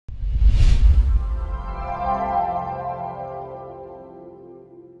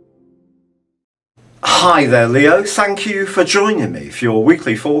Hi there, Leo. Thank you for joining me for your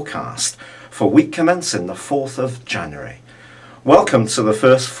weekly forecast for week commencing the 4th of January. Welcome to the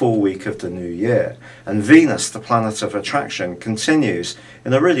first full week of the new year, and Venus, the planet of attraction, continues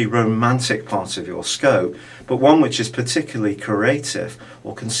in a really romantic part of your scope, but one which is particularly creative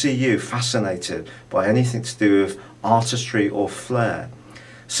or can see you fascinated by anything to do with artistry or flair.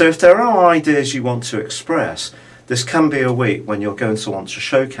 So if there are ideas you want to express, this can be a week when you're going to want to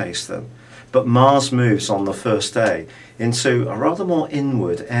showcase them. But Mars moves on the first day into a rather more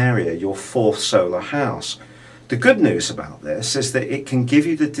inward area, your 4th solar house. The good news about this is that it can give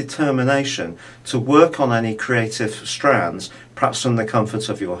you the determination to work on any creative strands, perhaps from the comfort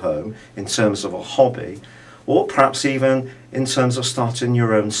of your home in terms of a hobby, or perhaps even in terms of starting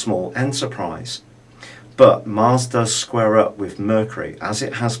your own small enterprise. But Mars does square up with Mercury, as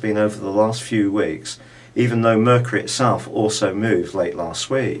it has been over the last few weeks, even though Mercury itself also moved late last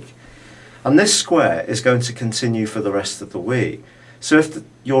week. And this square is going to continue for the rest of the week. So if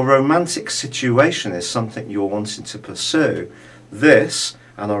your romantic situation is something you're wanting to pursue, this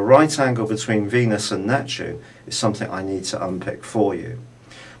and a right angle between Venus and Neptune is something I need to unpick for you.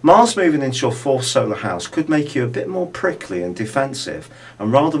 Mars moving into your 4th solar house could make you a bit more prickly and defensive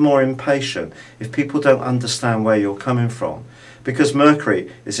and rather more impatient if people don't understand where you're coming from. Because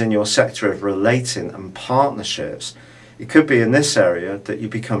Mercury is in your sector of relating and partnerships, it could be in this area that you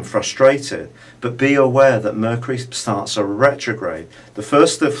become frustrated, but be aware that Mercury starts a retrograde, the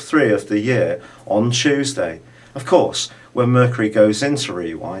first of 3 of the year, on Tuesday. Of course, when Mercury goes into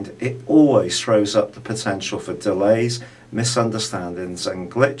rewind, it always throws up the potential for delays, misunderstandings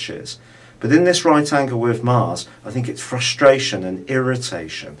and glitches. But in this right angle with Mars, I think it's frustration and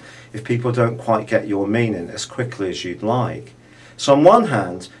irritation if people don't quite get your meaning as quickly as you'd like. So on one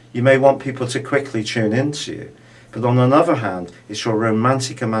hand, you may want people to quickly tune into you. But on the other hand, it's your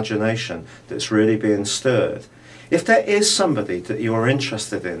romantic imagination that's really being stirred. If there is somebody that you're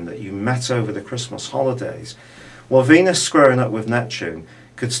interested in that you met over the Christmas holidays, well, Venus squaring up with Neptune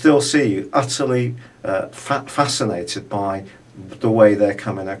could still see you utterly fascinated by the way they're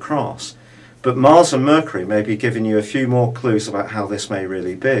coming across. But Mars and Mercury may be giving you a few more clues about how this may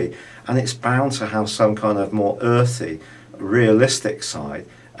really be, and it's bound to have some kind of more earthy, realistic side.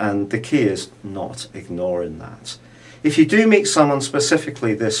 And the key is not ignoring that. If you do meet someone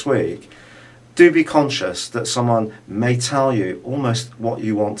specifically this week, do be conscious that someone may tell you almost what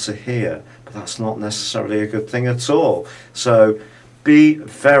you want to hear, but that's not necessarily a good thing at all. So be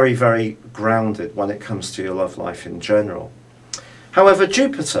very, very grounded when it comes to your love life in general. However,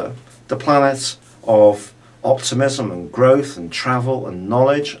 Jupiter, the planet of optimism and growth and travel and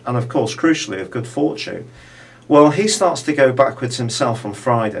knowledge, and of course, crucially, of good fortune, well, he starts to go backwards himself on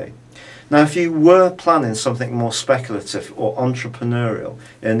Friday. Now, if you were planning something more speculative or entrepreneurial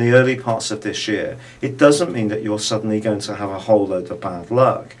in the early parts of this year, it doesn't mean that you're suddenly going to have a whole load of bad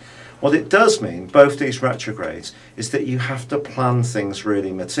luck. What it does mean, both these retrogrades, is that you have to plan things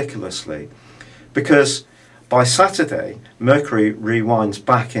really meticulously. Because by Saturday, Mercury rewinds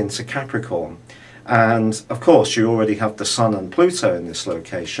back into Capricorn. And of course, you already have the Sun and Pluto in this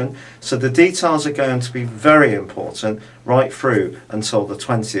location, so the details are going to be very important right through until the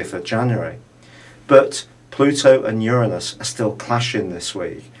 20th of January. But Pluto and Uranus are still clashing this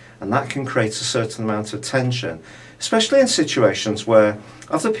week, and that can create a certain amount of tension, especially in situations where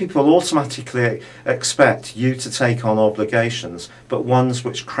other people automatically expect you to take on obligations, but ones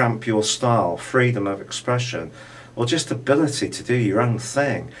which cramp your style, freedom of expression, or just ability to do your own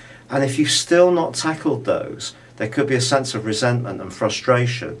thing. And if you've still not tackled those, there could be a sense of resentment and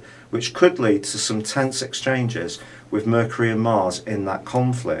frustration, which could lead to some tense exchanges with Mercury and Mars in that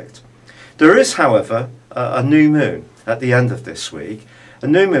conflict. There is, however, a new moon at the end of this week, a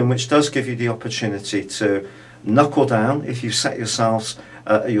new moon which does give you the opportunity to knuckle down if you set yourself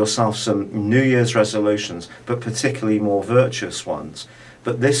some New Year's resolutions, but particularly more virtuous ones.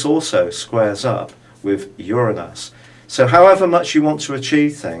 But this also squares up with Uranus. So however much you want to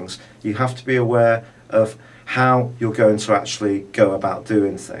achieve things, you have to be aware of how you're going to actually go about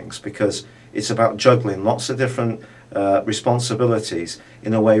doing things, because it's about juggling lots of different responsibilities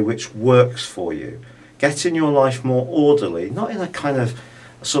in a way which works for you. Getting your life more orderly, not in a kind of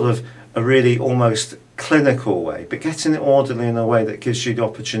sort of a really almost clinical way, but getting it orderly in a way that gives you the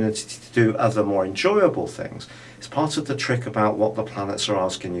opportunity to do other more enjoyable things. It's part of the trick about what the planets are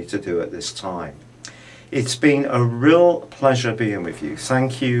asking you to do at this time. It's been a real pleasure being with you.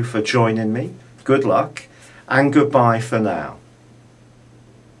 Thank you for joining me. Good luck and goodbye for now.